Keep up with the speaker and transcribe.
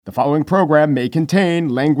The following program may contain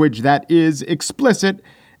language that is explicit,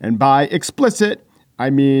 and by explicit, I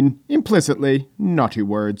mean implicitly naughty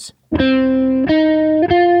words.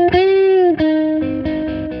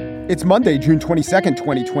 It's Monday, June 22nd,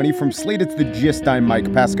 2020. From Slate, it's The Gist. I'm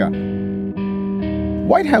Mike Pesca.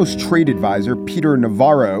 White House trade advisor Peter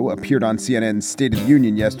Navarro appeared on CNN's State of the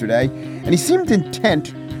Union yesterday, and he seemed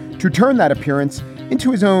intent to turn that appearance into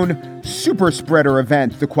his own super spreader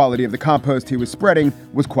event. The quality of the compost he was spreading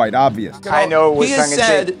was quite obvious. I know it was he has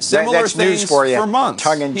said similar things for months.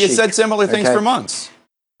 He has said similar things for months.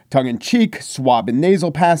 Tongue-in-cheek, swab and nasal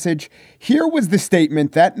passage. Here was the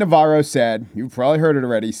statement that Navarro said, you've probably heard it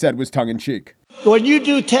already, said was tongue-in-cheek. When you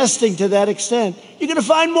do testing to that extent, you're going to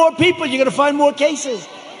find more people, you're going to find more cases.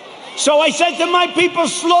 So I said to my people,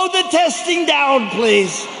 slow the testing down,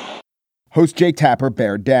 please. Host Jake Tapper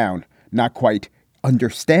bared down, not quite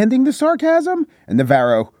understanding the sarcasm, and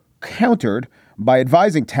Navarro countered by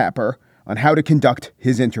advising Tapper on how to conduct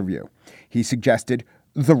his interview. He suggested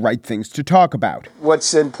the right things to talk about.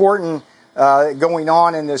 What's important going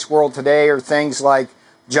on in this world today are things like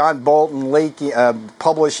John Bolton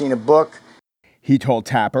publishing a book. He told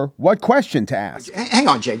Tapper what question to ask. Hang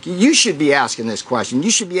on, Jake. You should be asking this question.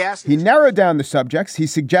 You should be asking. He narrowed down the subjects he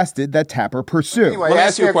suggested that Tapper pursue. Anyway, let me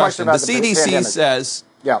ask you a question. The CDC pandemic says...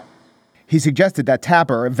 Yeah. He suggested that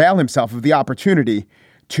Tapper avail himself of the opportunity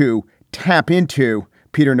to tap into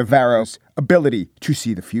Peter Navarro's ability to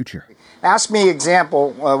see the future. Ask me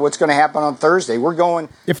example what's going to happen on Thursday. We're going.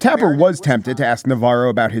 If Tapper was tempted to ask Navarro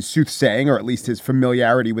about his soothsaying, or at least his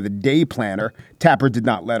familiarity with a day planner, Tapper did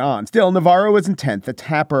not let on. Still, Navarro was intent that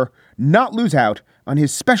Tapper not lose out on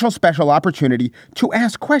his special opportunity to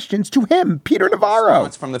ask questions to him, Peter Navarro.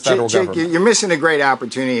 It's from the federal government. Jake, you're missing a great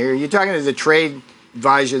opportunity here. You're talking to the trade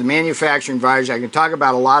advisor, the manufacturing advisor. I can talk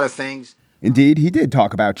about a lot of things. Indeed, he did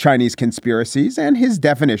talk about Chinese conspiracies and his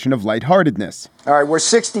definition of lightheartedness. All right, we're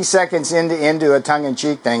 60 seconds into a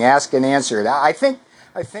tongue-in-cheek thing. Ask and answer it. I think.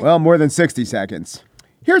 Well, more than 60 seconds.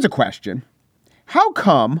 Here's a question. How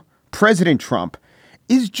come President Trump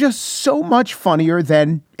is just so much funnier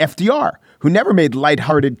than FDR, who never made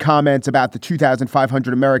lighthearted comments about the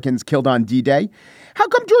 2,500 Americans killed on D-Day? How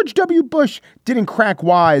come George W. Bush didn't crack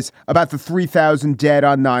wise about the 3,000 dead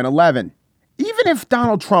on 9/11? Even if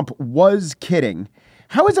Donald Trump was kidding,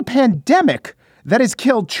 how is a pandemic that has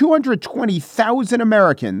killed 220,000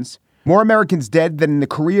 Americans, more Americans dead than in the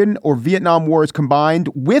Korean or Vietnam Wars combined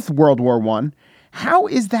with World War I, how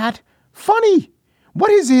is that funny?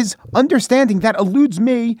 What is his understanding that eludes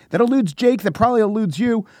me, that eludes Jake, that probably eludes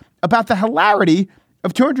you, about the hilarity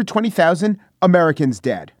of 220,000 Americans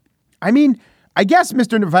dead? I mean, I guess,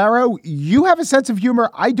 Mr. Navarro, you have a sense of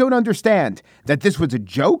humor I don't understand. That this was a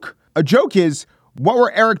joke? A joke is, what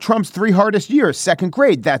were Eric Trump's 3 hardest years? 2nd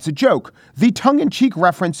grade, that's a joke. The tongue-in-cheek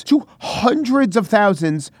reference to hundreds of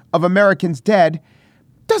thousands of Americans dead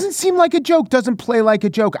doesn't seem like a joke, doesn't play like a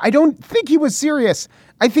joke. I don't think he was serious.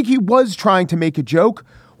 I think he was trying to make a joke.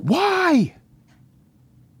 Why?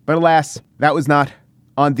 But alas, that was not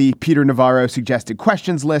on the Peter Navarro suggested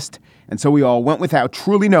questions list, and so we all went without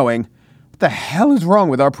truly knowing what the hell is wrong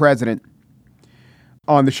with our president.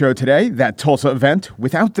 On the show today, that Tulsa event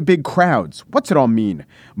without the big crowds. What's it all mean?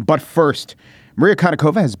 But first, Maria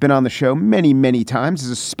Konnikova has been on the show many times as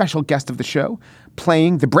a special guest of the show,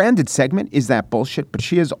 playing the branded segment, Is That Bullshit? But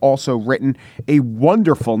she has also written a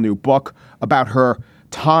wonderful new book about her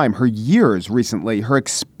time, her years recently, her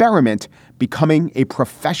experiment becoming a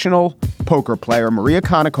professional poker player. Maria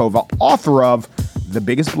Konnikova, author of The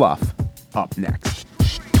Biggest Bluff, up next.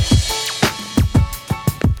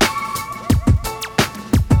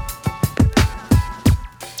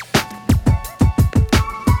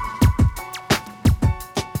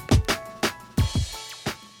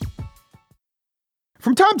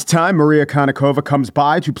 From time to time, Maria Konnikova comes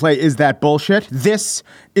by to play Is That Bullshit? This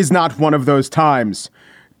is not one of those times.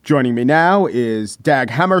 Joining me now is Dag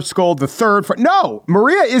Hammarskjöld III. No,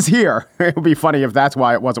 Maria is here. It would be funny if that's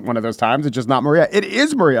why it wasn't one of those times. It's just not Maria. It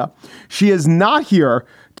is Maria. She is not here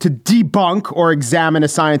to debunk or examine a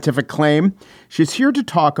scientific claim. She's here to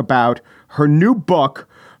talk about her new book,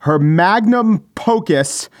 her magnum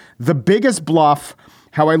pocus, The Biggest Bluff,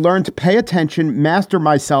 How I Learned to Pay Attention, Master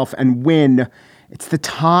Myself, and Win. It's the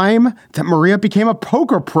time that Maria became a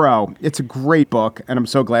poker pro. It's a great book, and I'm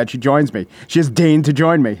so glad she joins me. She has deigned to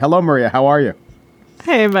join me. Hello, Maria. How are you?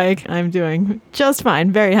 Hey, Mike. I'm doing just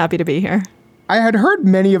fine. Very happy to be here. I had heard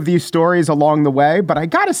many of these stories along the way, but I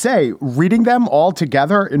gotta say, reading them all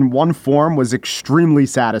together in one form was extremely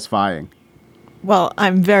satisfying. Well,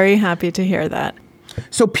 I'm very happy to hear that.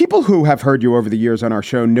 So people who have heard you over the years on our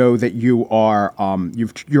show know that you are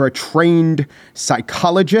you're a trained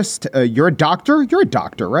psychologist. You're a doctor. You're a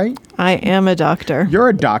doctor, right? I am a doctor. You're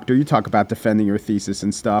a doctor. You talk about defending your thesis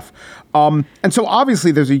and stuff. And so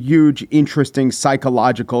obviously there's a huge, interesting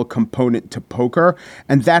psychological component to poker.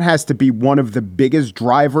 And that has to be one of the biggest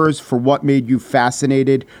drivers for what made you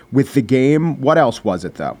fascinated with the game. What else was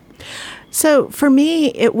it, though? So for me,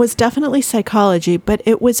 it was definitely psychology, but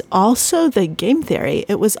it was also the game theory.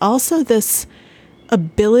 It was also this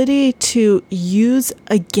ability to use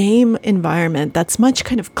a game environment that's much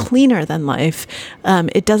kind of cleaner than life.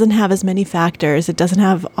 It doesn't have as many factors. It doesn't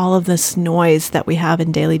have all of this noise that we have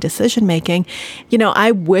in daily decision making. You know,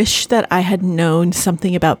 I wish that I had known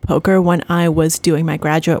something about poker when I was doing my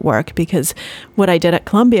graduate work, because what I did at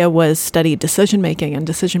Columbia was study decision making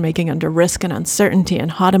under risk and uncertainty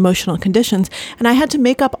and hot emotional conditions. And I had to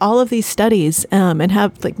make up all of these studies and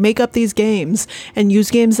have make up these games and use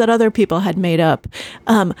games that other people had made up.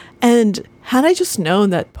 And had I just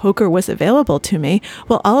known that poker was available to me,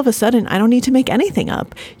 well, all of a sudden, I don't need to make anything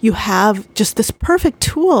up. You have just this perfect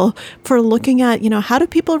tool for looking at, how do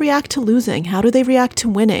people react to losing? How do they react to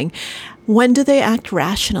winning? When do they act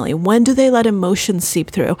rationally? When do they let emotions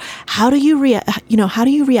seep through? How do you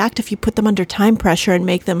react if you put them under time pressure and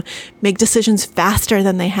make them make decisions faster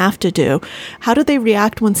than they have to do? How do they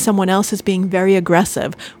react when someone else is being very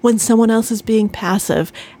aggressive? When someone else is being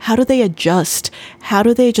passive? How do they adjust? How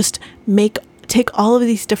do they just take all of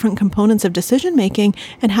these different components of decision making,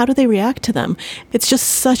 and how do they react to them? It's just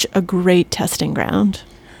such a great testing ground.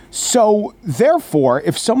 So, therefore,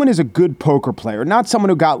 if someone is a good poker player, not someone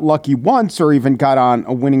who got lucky once or even got on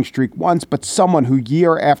a winning streak once, but someone who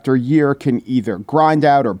year after year can either grind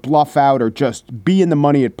out or bluff out or just be in the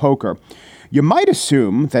money at poker, you might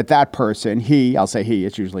assume that that person, I'll say he,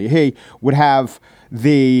 it's usually he, would have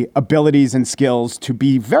the abilities and skills to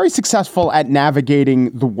be very successful at navigating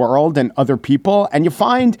the world and other people. And you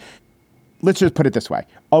find, let's just put it this way,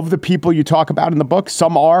 of the people you talk about in the book,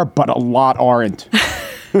 some are, but a lot aren't.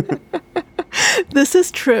 This is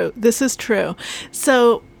true.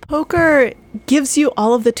 So poker gives you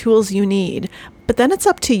all of the tools you need, but then it's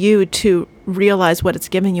up to you to realize what it's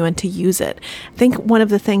giving you and to use it. I think one of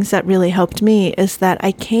the things that really helped me is that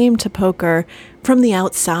I came to poker from the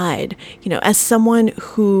outside, as someone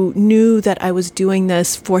who knew that I was doing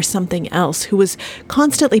this for something else, who was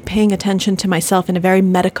constantly paying attention to myself in a very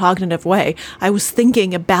metacognitive way. I was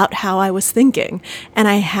thinking about how I was thinking, and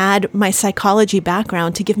I had my psychology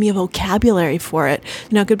background to give me a vocabulary for it.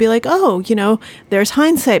 It could be like, there's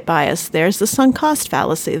hindsight bias, there's the sunk cost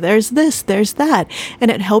fallacy, there's this, there's that. And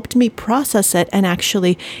it helped me process it and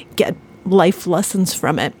actually get life lessons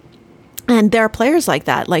from it. And there are players like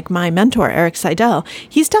that, like my mentor, Eric Seidel.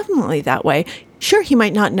 He's definitely that way. Sure, he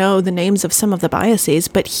might not know the names of some of the biases,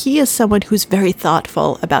 but he is someone who's very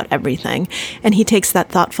thoughtful about everything. And he takes that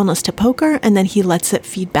thoughtfulness to poker, and then he lets it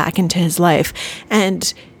feed back into his life.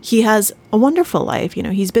 And he has a wonderful life.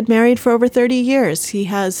 He's been married for over 30 years. He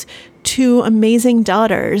has 2 amazing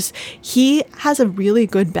daughters. He has a really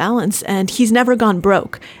good balance, and he's never gone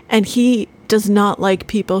broke. And he does not like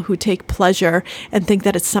people who take pleasure and think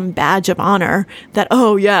that it's some badge of honor that,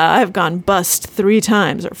 oh yeah, I've gone bust 3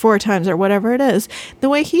 times or 4 times or whatever it is. The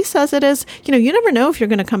way he says it is, you never know if you're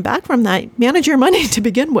going to come back from that. Manage your money to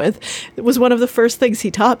begin with. It was one of the first things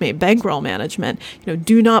he taught me, bankroll management.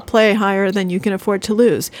 Do not play higher than you can afford to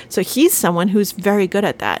lose. So he's someone who's very good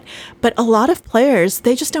at that. But a lot of players,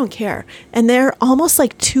 they just don't care. And they're almost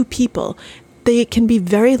like 2 people. They can be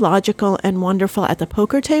very logical and wonderful at the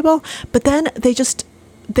poker table, but then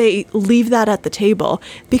they leave that at the table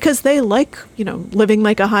because they like, living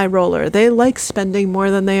like a high roller. They like spending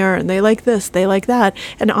more than they earn. They like this, they like that.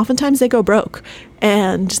 And oftentimes they go broke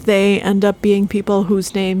and they end up being people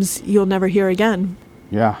whose names you'll never hear again.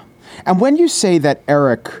 Yeah. And when you say that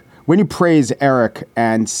when you praise Eric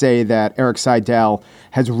and say that Eric Seidel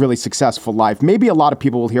has a really successful life, maybe a lot of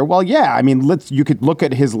people will hear, well, yeah, you could look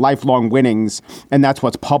at his lifelong winnings, and that's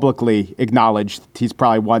what's publicly acknowledged. He's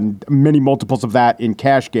probably won many multiples of that in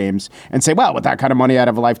cash games, and say, well, with that kind of money, I'd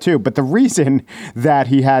have a life too. But the reason that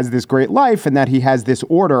he has this great life and that he has this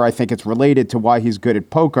order, I think it's related to why he's good at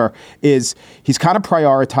poker, is he's kind of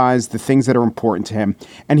prioritized the things that are important to him,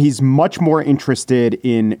 and he's much more interested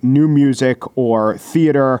in new music or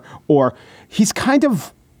theater, or he's kind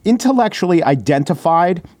of intellectually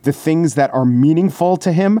identified the things that are meaningful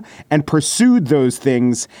to him and pursued those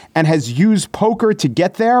things and has used poker to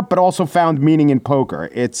get there, but also found meaning in poker.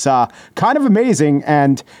 It's kind of amazing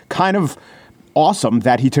and kind of awesome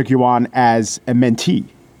that he took you on as a mentee.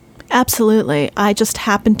 Absolutely. I just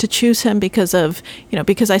happened to choose him because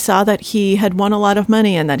I saw that he had won a lot of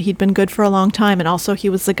money and that he'd been good for a long time. And also he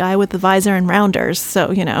was the guy with the visor and rounders.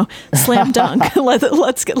 So, slam dunk.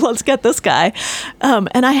 Let's get this guy.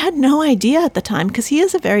 And I had no idea at the time, because he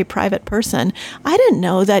is a very private person. I didn't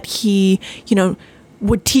know that he,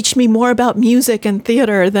 would teach me more about music and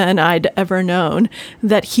theater than I'd ever known,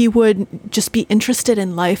 that he would just be interested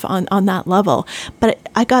in life on that level. But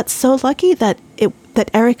I got so lucky that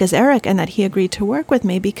Eric is Eric and that he agreed to work with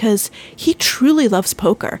me, because he truly loves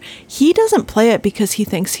poker. He doesn't play it because he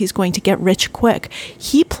thinks he's going to get rich quick.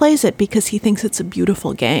 He plays it because he thinks it's a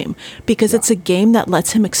beautiful game, because it's a game that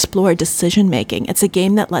lets him explore decision making. It's a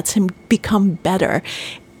game that lets him become better.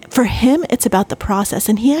 For him, it's about the process.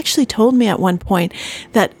 And he actually told me at one point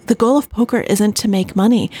that the goal of poker isn't to make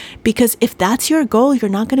money, because if that's your goal, you're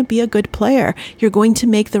not going to be a good player. You're going to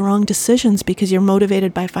make the wrong decisions because you're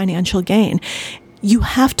motivated by financial gain. You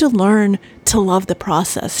have to learn to love the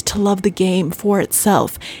process, to love the game for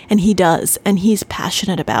itself. And he does. And he's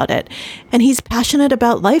passionate about it. And he's passionate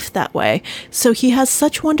about life that way. So he has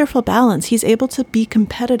such wonderful balance. He's able to be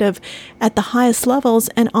competitive at the highest levels,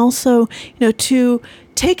 and also, to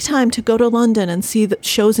take time to go to London and see the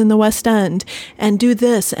shows in the West End and do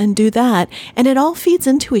this and do that. And it all feeds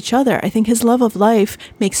into each other. I think his love of life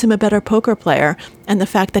makes him a better poker player. And the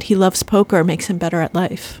fact that he loves poker makes him better at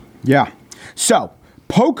life. Yeah. So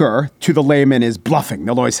poker to the layman is bluffing.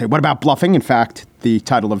 They'll always say, what about bluffing? In fact, the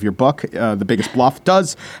title of your book, The Biggest Bluff,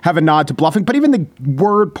 does have a nod to bluffing. But even the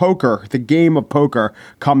word poker, the game of poker,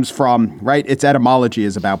 comes from, right? Its etymology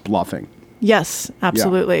is about bluffing. Yes,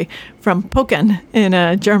 absolutely. Yeah. From poken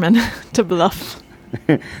in German to bluff.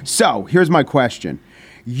 So here's my question.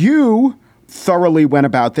 You thoroughly went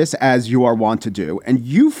about this, as you are wont to do, and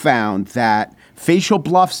you found that facial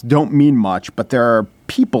bluffs don't mean much, but there are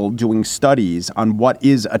people doing studies on what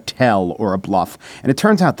is a tell or a bluff. And it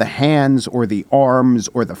turns out the hands or the arms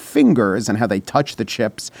or the fingers and how they touch the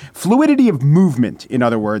chips, fluidity of movement, in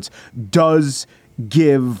other words, does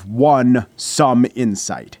give one some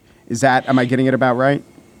insight. Am I getting it about right?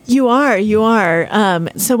 You are.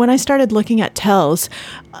 So when I started looking at tells,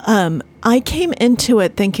 I came into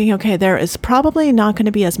it thinking, okay, there is probably not going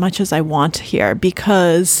to be as much as I want here,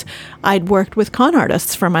 because I'd worked with con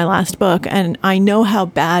artists for my last book, and I know how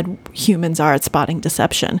bad humans are at spotting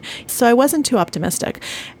deception. So I wasn't too optimistic.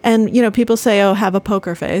 And, people say, oh, have a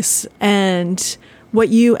poker face. And what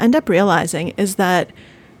you end up realizing is that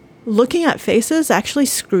looking at faces actually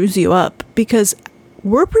screws you up, because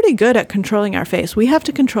we're pretty good at controlling our face. We have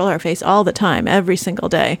to control our face all the time, every single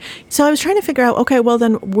day. So I was trying to figure out, okay, well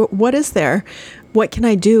then what is there? What can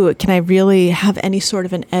I do? Can I really have any sort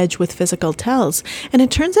of an edge with physical tells? And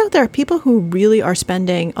it turns out there are people who really are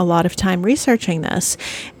spending a lot of time researching this.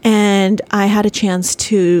 And I had a chance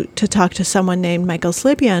to talk to someone named Michael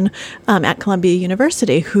Slibian at Columbia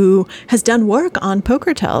University, who has done work on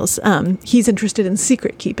poker tells. He's interested in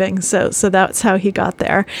secret keeping, so that's how he got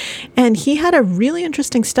there. And he had a really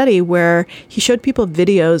interesting study where he showed people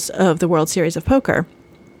videos of the World Series of Poker.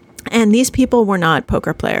 And these people were not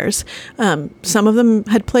poker players. Some of them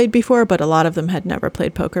had played before, but a lot of them had never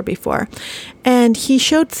played poker before. And he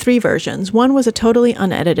showed 3 versions. One was a totally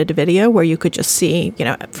unedited video where you could just see,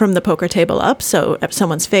 from the poker table up. So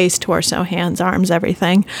someone's face, torso, hands, arms,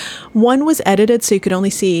 everything. One was edited so you could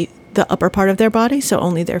only see the upper part of their body, so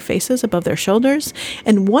only their faces above their shoulders.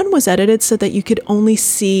 And one was edited so that you could only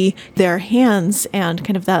see their hands and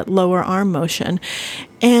kind of that lower arm motion.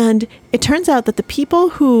 And it turns out that the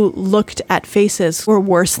people who looked at faces were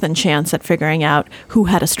worse than chance at figuring out who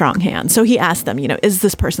had a strong hand. So he asked them, is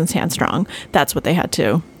this person's hand strong? That's what they had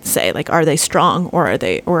to say. Like, are they strong or are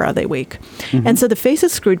they weak? Mm-hmm. And so the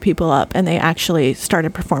faces screwed people up, and they actually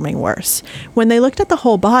started performing worse. When they looked at the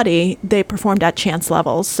whole body, they performed at chance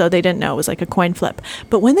levels. So they didn't know it was like a coin flip.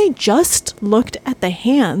 But when they just looked at the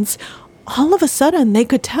hands, all of a sudden they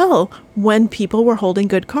could tell when people were holding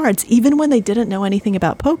good cards, even when they didn't know anything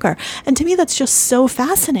about poker. And to me, that's just so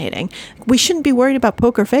fascinating. We shouldn't be worried about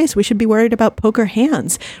poker face. We should be worried about poker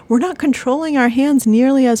hands. We're not controlling our hands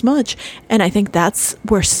nearly as much. And I think that's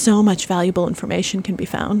where so much valuable information can be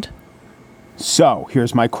found. So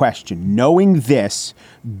here's my question. Knowing this,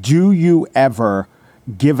 do you ever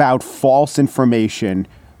give out false information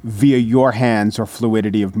via your hands or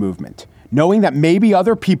fluidity of movement? Knowing that maybe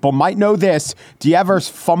other people might know this, do you ever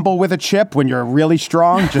fumble with a chip when you're really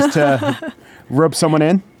strong just to rope someone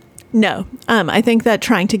in? No, I think that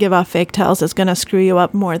trying to give off fake tells is going to screw you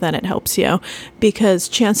up more than it helps you, because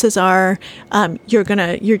chances are you're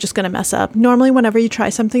just going to mess up. Normally, whenever you try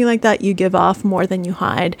something like that, you give off more than you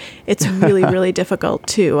hide. It's really, really difficult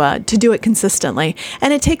to do it consistently,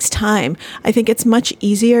 and it takes time. I think it's much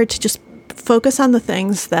easier to just focus on the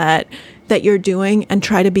things that you're doing and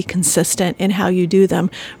try to be consistent in how you do them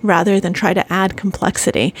rather than try to add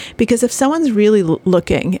complexity. Because if someone's really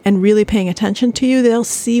looking and really paying attention to you, they'll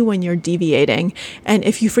see when you're deviating. And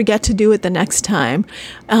if you forget to do it the next time,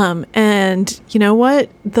 and you know what?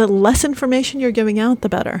 The less information you're giving out, the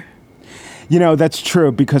better. You know, that's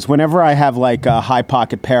true, because whenever I have like a high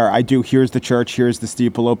pocket pair, I do, here's the church, here's the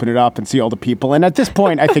steeple, open it up and see all the people. And at this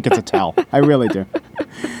point, I think it's a tell. I really do.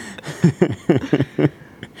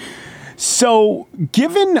 So,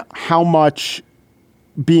 given how much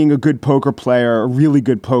being a good poker player, a really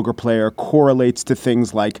good poker player, correlates to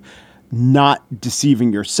things like not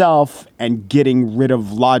deceiving yourself and getting rid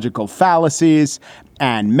of logical fallacies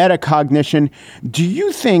and metacognition, do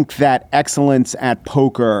you think that excellence at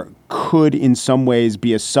poker could in some ways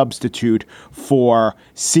be a substitute for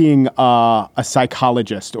seeing a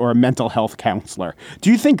psychologist or a mental health counselor?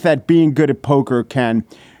 Do you think that being good at poker can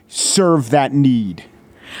serve that need?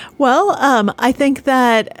 Well, I think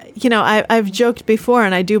that, I've joked before,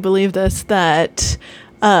 and I do believe this, that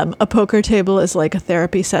a poker table is like a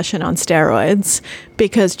therapy session on steroids,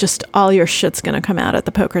 because just all your shit's going to come out at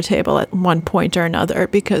the poker table at one point or another.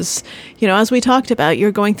 Because, as we talked about,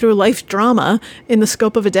 you're going through life drama in the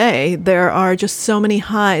scope of a day. There are just so many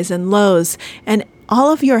highs and lows, and all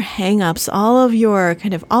of your hangups, all of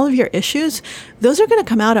your issues, those are going to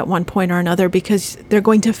come out at one point or another, because they're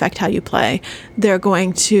going to affect how you play. They're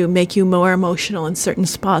going to make you more emotional in certain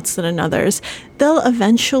spots than in others. They'll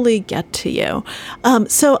eventually get to you.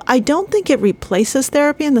 So I don't think it replaces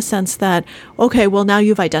therapy in the sense that, okay, well, now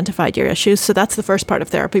you've identified your issues. So that's the first part of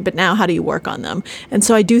therapy. But now how do you work on them? And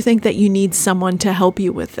so I do think that you need someone to help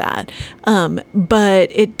you with that.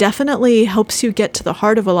 But it definitely helps you get to the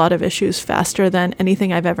heart of a lot of issues faster than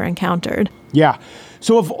anything I've ever encountered. Yeah.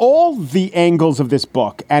 So of all the angles of this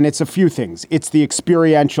book, and it's a few things, it's the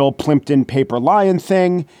experiential Plimpton Paper Lion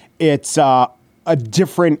thing. It's a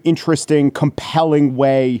different, interesting, compelling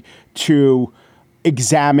way to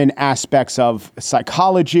examine aspects of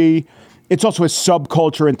psychology. It's also a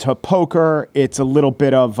subculture into poker. It's a little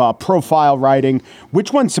bit of profile writing.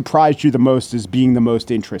 Which one surprised you the most as being the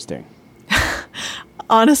most interesting?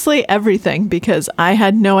 Honestly, everything, because I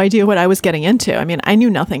had no idea what I was getting into. I mean, I knew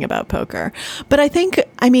nothing about poker. But I think,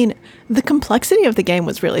 the complexity of the game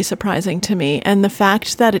was really surprising to me. And the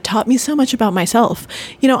fact that it taught me so much about myself.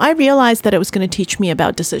 I realized that it was going to teach me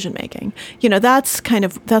about decision making.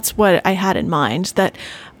 That's what I had in mind, that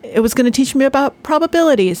it was going to teach me about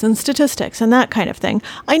probabilities and statistics and that kind of thing.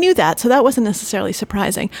 I knew that, so that wasn't necessarily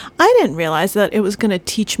surprising. I didn't realize that it was going to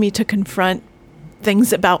teach me to confront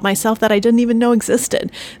things about myself that I didn't even know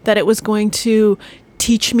existed, that it was going to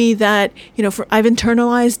teach me that, I've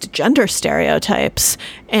internalized gender stereotypes,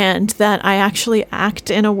 and that I actually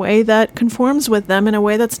act in a way that conforms with them in a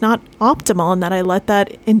way that's not optimal, and that I let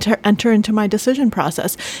that enter into my decision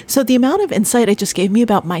process. So the amount of insight it just gave me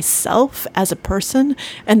about myself as a person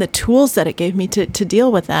and the tools that it gave me to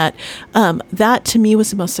deal with that, that to me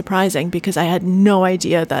was the most surprising, because I had no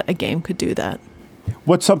idea that a game could do that.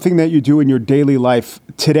 What's something that you do in your daily life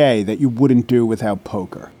today that you wouldn't do without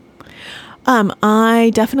poker?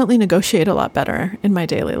 I definitely negotiate a lot better in my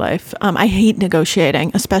daily life. I hate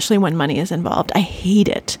negotiating, especially when money is involved. I hate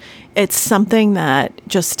it. It's something that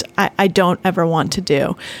just I don't ever want to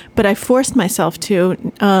do. But I forced myself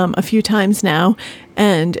to a few times now,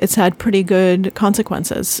 and it's had pretty good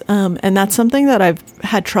consequences. And that's something that I've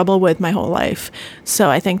had trouble with my whole life. So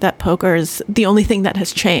I think that poker is the only thing that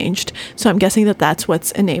has changed. So I'm guessing that that's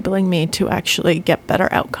what's enabling me to actually get better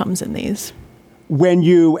outcomes in these. When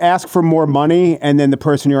you ask for more money and then the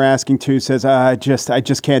person you're asking to says, I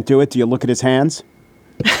just can't do it, do you look at his hands?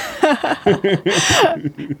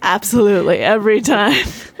 Absolutely. Every time.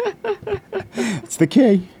 It's the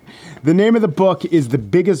key. The name of the book is The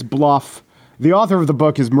Biggest Bluff. The author of the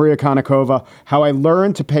book is Maria Konnikova, How I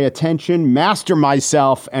Learned to Pay Attention, Master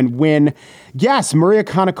Myself, and Win. Yes, Maria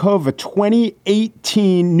Konnikova,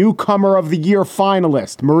 2018 Newcomer of the Year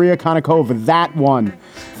finalist. Maria Konnikova, that one.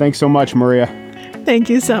 Thanks so much, Maria. Thank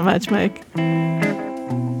you so much, Mike.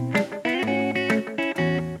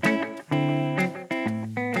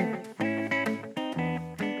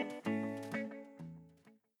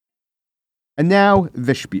 And now,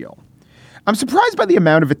 the spiel. I'm surprised by the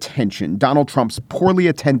amount of attention Donald Trump's poorly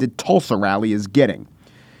attended Tulsa rally is getting,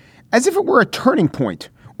 as if it were a turning point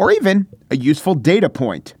or even a useful data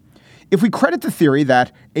point. If we credit the theory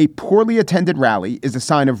that a poorly attended rally is a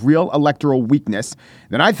sign of real electoral weakness,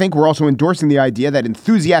 then I think we're also endorsing the idea that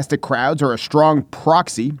enthusiastic crowds are a strong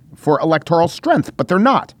proxy for electoral strength, but they're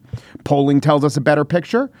not. Polling tells us a better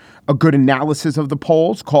picture. A good analysis of the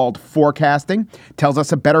polls, called forecasting, tells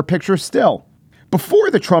us a better picture still.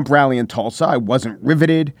 Before the Trump rally in Tulsa, I wasn't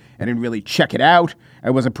riveted. I didn't really check it out. I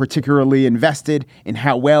wasn't particularly invested in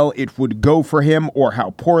how well it would go for him or how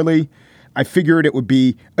poorly. I figured it would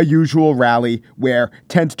be a usual rally where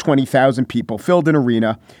 10 to 20,000 people filled an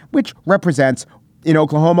arena, which represents, in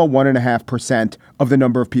Oklahoma, 1.5% of the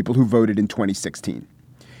number of people who voted in 2016.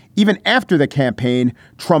 Even after the campaign,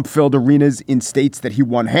 Trump filled arenas in states that he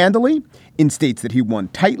won handily, in states that he won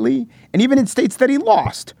tightly, and even in states that he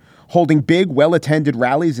lost, holding big, well-attended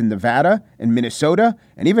rallies in Nevada and Minnesota,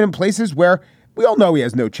 and even in places where we all know he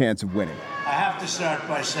has no chance of winning. I have to start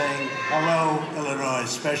by saying, hello, Illinois,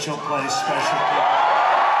 special place, special people.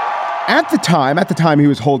 At the time he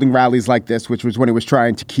was holding rallies like this, which was when he was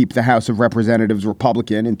trying to keep the House of Representatives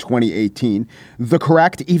Republican in 2018, the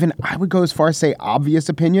correct, even I would go as far as say obvious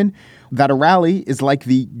opinion, that a rally is like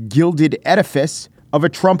the gilded edifice of a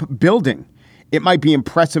Trump building. It might be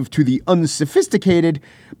impressive to the unsophisticated,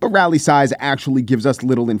 but rally size actually gives us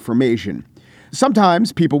little information.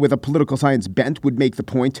 Sometimes people with a political science bent would make the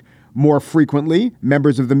point. More frequently,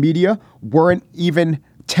 members of the media weren't even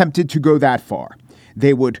tempted to go that far.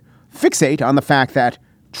 They would fixate on the fact that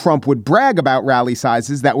Trump would brag about rally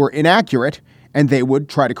sizes that were inaccurate, and they would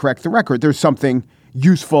try to correct the record. There's something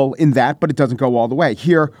useful in that, but it doesn't go all the way.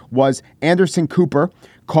 Here was Anderson Cooper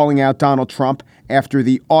calling out Donald Trump after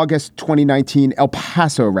the August 2019 El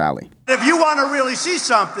Paso rally. If you want to really see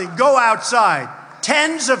something, go outside.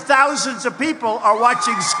 Tens of thousands of people are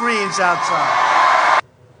watching screens outside.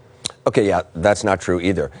 Okay, yeah, that's not true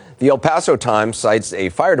either. The El Paso Times cites a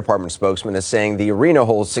fire department spokesman as saying the arena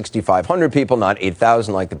holds 6,500 people, not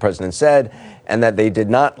 8,000 like the president said, and that they did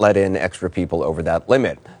not let in extra people over that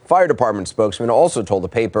limit. Fire department spokesman also told the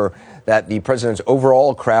paper that the president's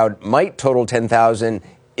overall crowd might total 10,000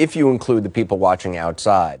 if you include the people watching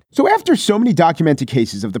outside. So after so many documented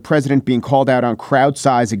cases of the president being called out on crowd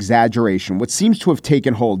size exaggeration, what seems to have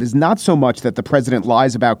taken hold is not so much that the president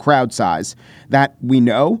lies about crowd size, that we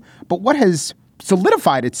know, but what has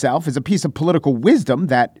solidified itself as a piece of political wisdom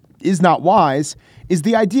that is not wise is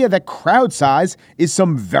the idea that crowd size is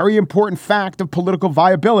some very important fact of political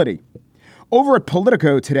viability. Over at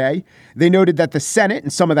Politico today, they noted that the Senate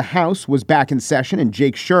and some of the House was back in session, and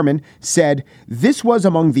Jake Sherman said this was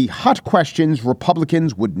among the hot questions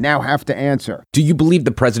Republicans would now have to answer. Do you believe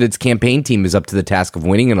the president's campaign team is up to the task of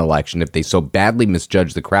winning an election if they so badly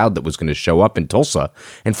misjudged the crowd that was going to show up in Tulsa?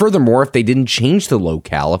 And furthermore, if they didn't change the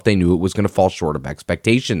locale if they knew it was going to fall short of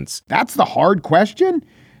expectations? That's the hard question.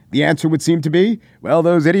 The answer would seem to be, well,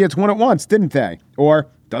 those idiots won it once, didn't they? Or,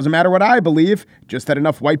 doesn't matter what I believe, just that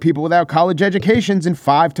enough white people without college educations in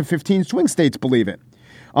 5 to 15 swing states believe it.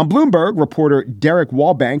 On Bloomberg, reporter Derek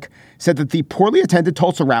Wallbank said that the poorly attended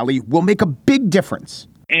Tulsa rally will make a big difference.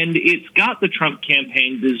 And it's got the Trump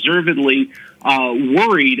campaign deservedly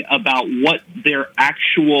worried about what their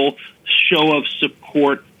actual show of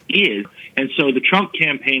support is. And so the Trump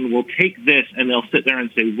campaign will take this and they'll sit there and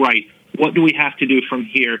say, right, what do we have to do from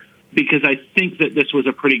here? Because I think that this was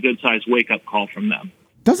a pretty good-sized wake-up call from them.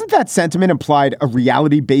 Doesn't that sentiment imply a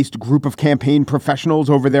reality-based group of campaign professionals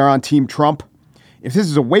over there on Team Trump? If this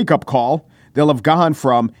is a wake-up call, they'll have gone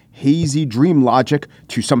from hazy dream logic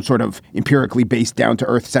to some sort of empirically based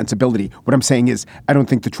down-to-earth sensibility. What I'm saying is, I don't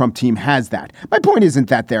think the Trump team has that. My point isn't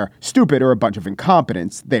that they're stupid or a bunch of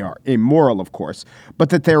incompetents. They are immoral, of course,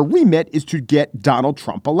 but that their remit is to get Donald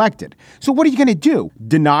Trump elected. So what are you going to do?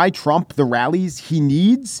 Deny Trump the rallies he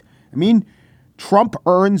needs? I mean, Trump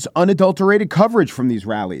earns unadulterated coverage from these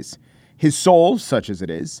rallies. His soul, such as it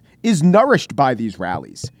is nourished by these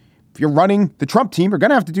rallies. If you're running the Trump team, you're going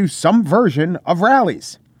to have to do some version of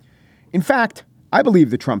rallies. In fact, I believe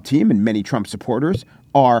the Trump team and many Trump supporters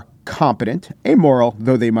are competent, amoral,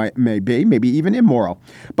 though they may be, maybe even immoral,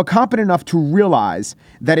 but competent enough to realize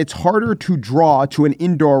that it's harder to draw to an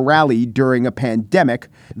indoor rally during a pandemic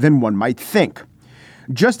than one might think.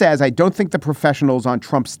 Just as I don't think the professionals on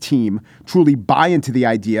Trump's team truly buy into the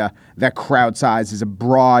idea that crowd size is a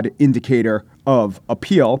broad indicator of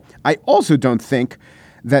appeal, I also don't think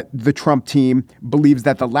that the Trump team believes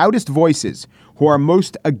that the loudest voices who are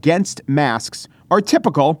most against masks are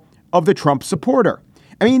typical of the Trump supporter.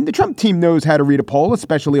 I mean, the Trump team knows how to read a poll,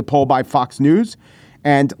 especially a poll by Fox News.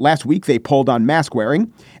 And last week, they polled on mask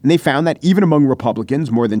wearing, and they found that even among Republicans,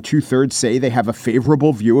 more than 2/3 say they have a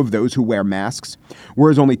favorable view of those who wear masks,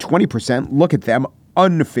 whereas only 20% look at them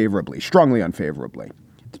unfavorably, strongly unfavorably.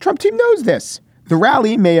 The Trump team knows this. The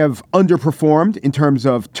rally may have underperformed in terms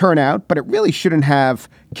of turnout, but it really shouldn't have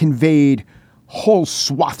conveyed whole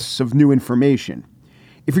swaths of new information.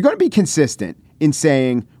 If you're going to be consistent in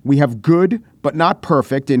saying we have good but not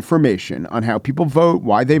perfect information on how people vote,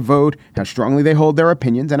 why they vote, how strongly they hold their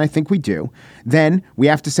opinions, and I think we do, then we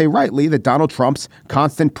have to say rightly that Donald Trump's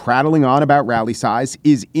constant prattling on about rally size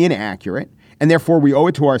is inaccurate, and therefore we owe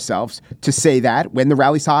it to ourselves to say that when the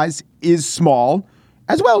rally size is small,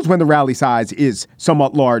 as well as when the rally size is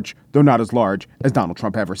somewhat large, though not as large as Donald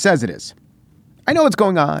Trump ever says it is. I know what's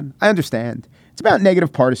going on. I understand. It's about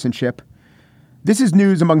negative partisanship. This is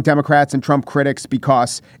news among Democrats and Trump critics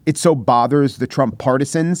because it so bothers the Trump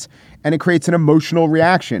partisans, and it creates an emotional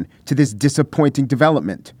reaction to this disappointing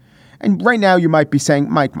development. And right now you might be saying,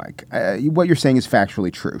 Mike, what you're saying is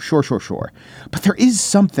factually true. Sure. But there is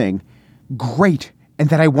something great and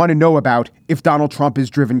that I want to know about if Donald Trump is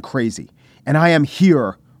driven crazy. And I am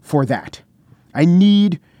here for that. I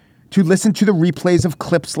need to listen to the replays of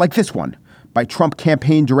clips like this one by Trump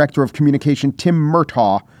campaign director of communication Tim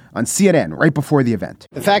Murtaugh on CNN right before the event.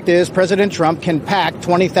 The fact is, President Trump can pack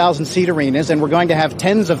 20,000-seat arenas, and we're going to have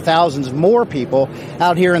tens of thousands more people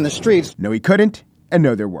out here in the streets. No, he couldn't, and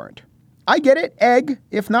no, there weren't. I get it. Egg,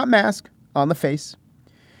 if not mask, on the face.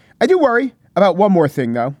 I do worry about one more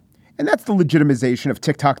thing, though, and that's the legitimization of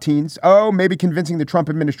TikTok teens. Oh, maybe convincing the Trump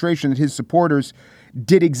administration that his supporters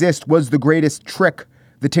did exist was the greatest trick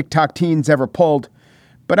the TikTok teens ever pulled.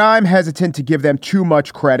 But I'm hesitant to give them too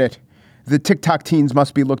much credit. The TikTok teens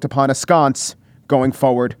must be looked upon askance going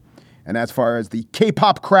forward. And as far as the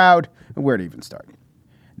K-pop crowd, where to even start?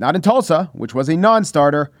 Not in Tulsa, which was a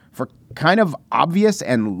non-starter for kind of obvious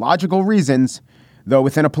and logical reasons, though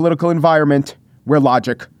within a political environment where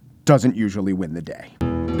logic doesn't usually win the day.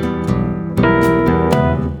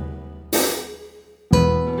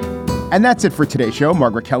 And that's it for today's show.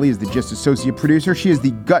 Margaret Kelly is the Gist associate producer. She is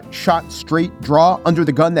the gut shot straight draw under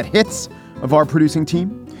the gun that hits of our producing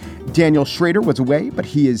team. Daniel Schrader was away, but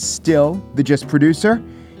he is still the Gist producer.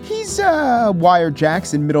 He's wired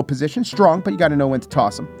jacks in middle position, strong, but you got to know when to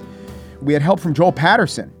toss him. We had help from Joel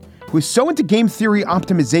Patterson, who is so into game theory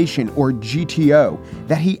optimization, or GTO,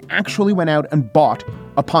 that he actually went out and bought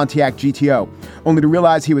a Pontiac GTO, only to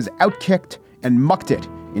realize he was outkicked and mucked it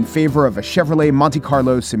in favor of a Chevrolet Monte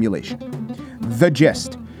Carlo simulation. The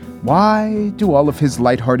Gist. Why do all of his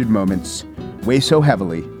lighthearted moments weigh so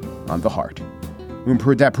heavily on the heart?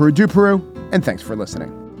 Peru, and thanks for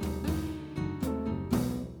listening.